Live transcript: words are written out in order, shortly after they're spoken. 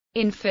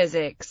In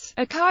physics,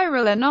 a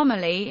chiral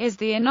anomaly is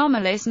the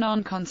anomalous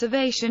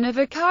non-conservation of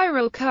a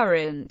chiral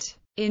current.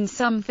 In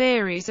some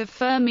theories of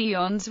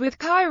fermions with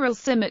chiral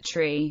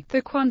symmetry,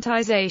 the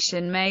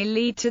quantization may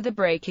lead to the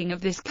breaking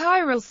of this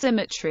chiral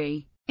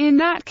symmetry. In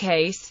that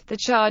case, the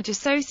charge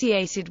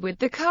associated with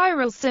the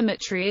chiral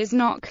symmetry is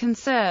not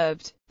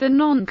conserved. The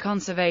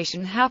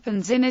non-conservation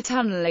happens in a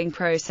tunneling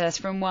process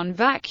from one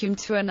vacuum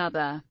to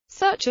another.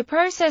 Such a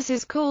process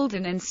is called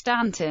an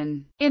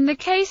instanton. In the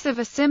case of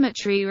a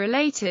symmetry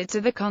related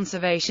to the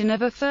conservation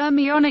of a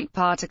fermionic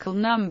particle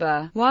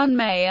number, one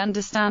may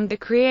understand the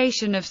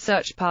creation of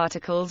such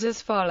particles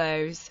as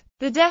follows.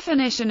 The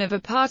definition of a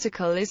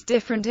particle is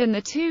different in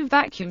the two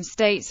vacuum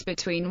states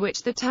between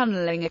which the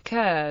tunneling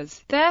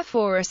occurs.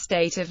 Therefore, a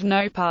state of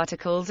no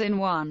particles in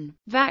one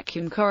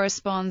vacuum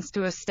corresponds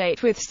to a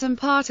state with some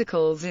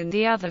particles in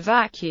the other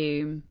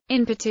vacuum.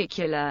 In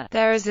particular,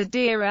 there is a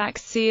Dirac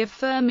sea of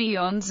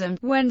fermions, and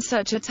when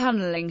such a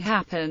tunneling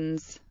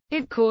happens,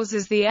 it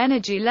causes the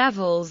energy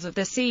levels of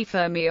the sea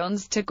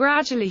fermions to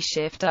gradually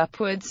shift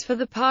upwards for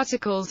the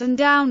particles and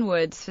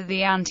downwards for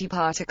the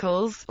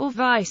antiparticles, or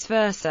vice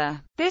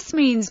versa. This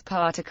means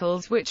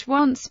particles which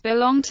once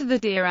belonged to the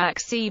Dirac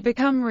sea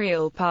become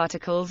real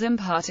particles and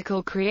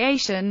particle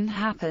creation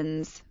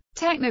happens.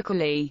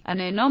 Technically, an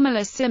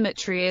anomalous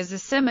symmetry is a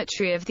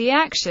symmetry of the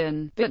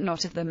action, but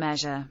not of the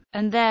measure,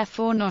 and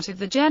therefore not of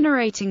the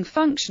generating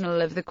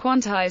functional of the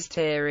quantized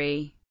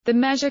theory. The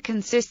measure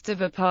consists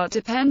of a part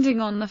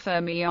depending on the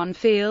fermion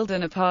field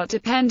and a part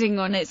depending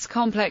on its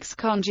complex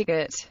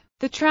conjugate.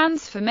 The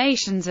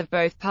transformations of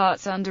both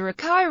parts under a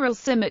chiral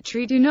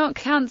symmetry do not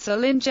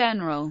cancel in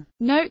general.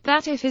 Note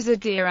that if is a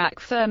Dirac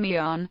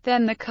fermion,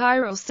 then the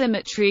chiral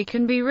symmetry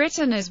can be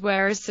written as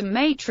where is some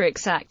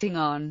matrix acting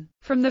on.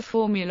 From the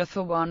formula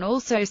for one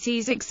also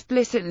sees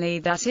explicitly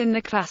that in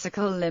the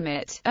classical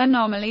limit,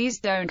 anomalies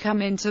don't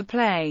come into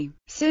play,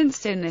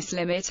 since in this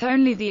limit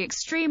only the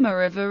extrema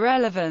are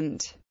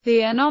irrelevant.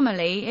 The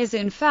anomaly is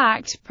in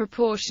fact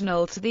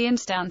proportional to the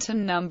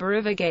instanton number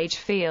of a gauge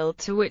field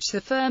to which the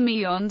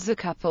fermions are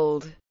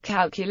coupled.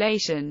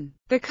 Calculation.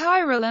 The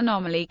chiral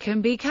anomaly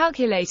can be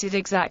calculated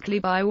exactly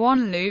by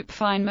one-loop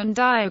Feynman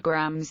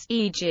diagrams,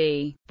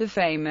 e.g., the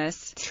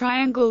famous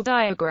triangle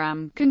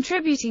diagram,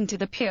 contributing to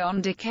the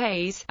pion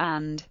decays,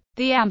 and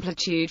the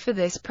amplitude for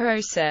this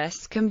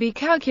process can be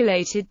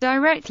calculated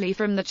directly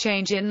from the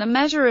change in the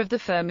measure of the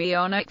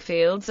fermionic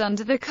fields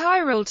under the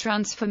chiral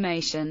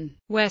transformation.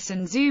 Wess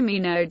and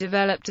Zumino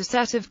developed a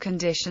set of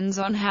conditions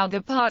on how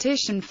the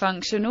partition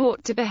function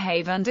ought to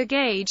behave under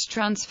gauge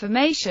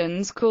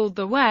transformations called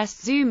the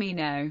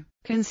Wess-Zumino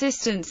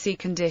consistency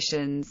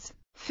conditions.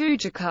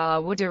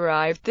 Fujikawa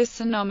derived this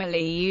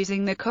anomaly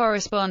using the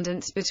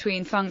correspondence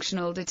between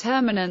functional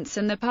determinants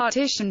and the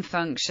partition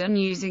function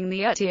using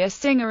the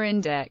Uttier-Singer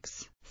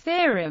index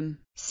theorem.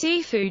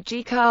 See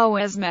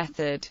Fujikawa's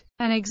method.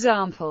 An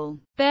example: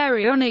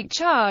 baryonic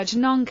charge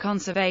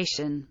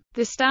non-conservation.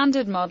 The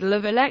standard model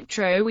of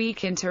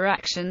electroweak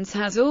interactions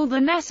has all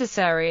the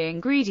necessary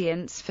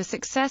ingredients for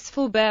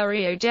successful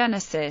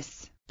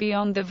baryogenesis.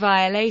 Beyond the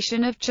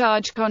violation of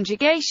charge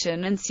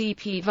conjugation and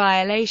CP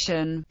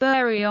violation,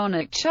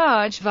 baryonic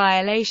charge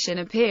violation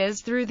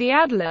appears through the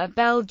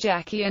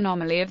Adler-Bell-Jackie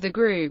anomaly of the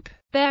group.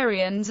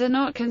 Baryons are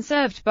not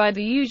conserved by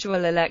the usual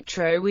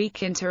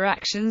electroweak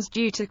interactions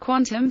due to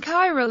quantum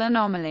chiral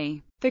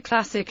anomaly. The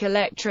classic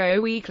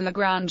electroweak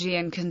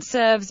Lagrangian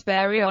conserves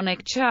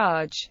baryonic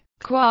charge.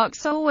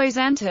 Quarks always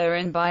enter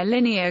in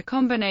bilinear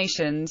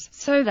combinations,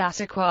 so that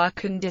a quark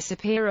can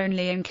disappear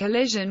only in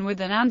collision with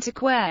an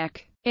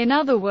antiquark. In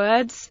other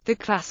words, the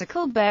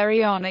classical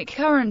baryonic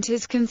current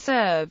is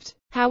conserved.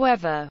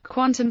 However,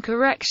 quantum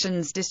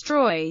corrections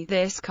destroy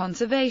this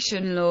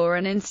conservation law,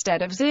 and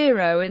instead of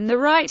zero in the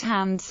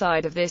right-hand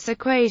side of this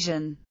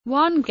equation,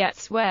 one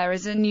gets where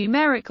is a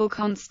numerical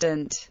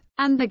constant,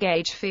 and the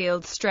gauge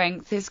field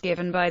strength is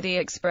given by the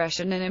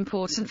expression. An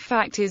important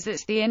fact is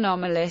that the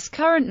anomalous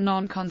current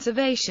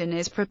non-conservation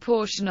is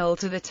proportional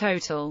to the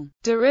total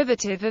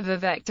derivative of a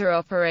vector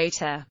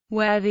operator,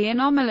 where the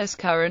anomalous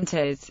current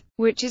is,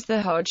 which is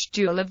the Hodge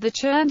dual of the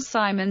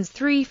Chern-Simons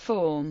 3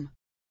 form.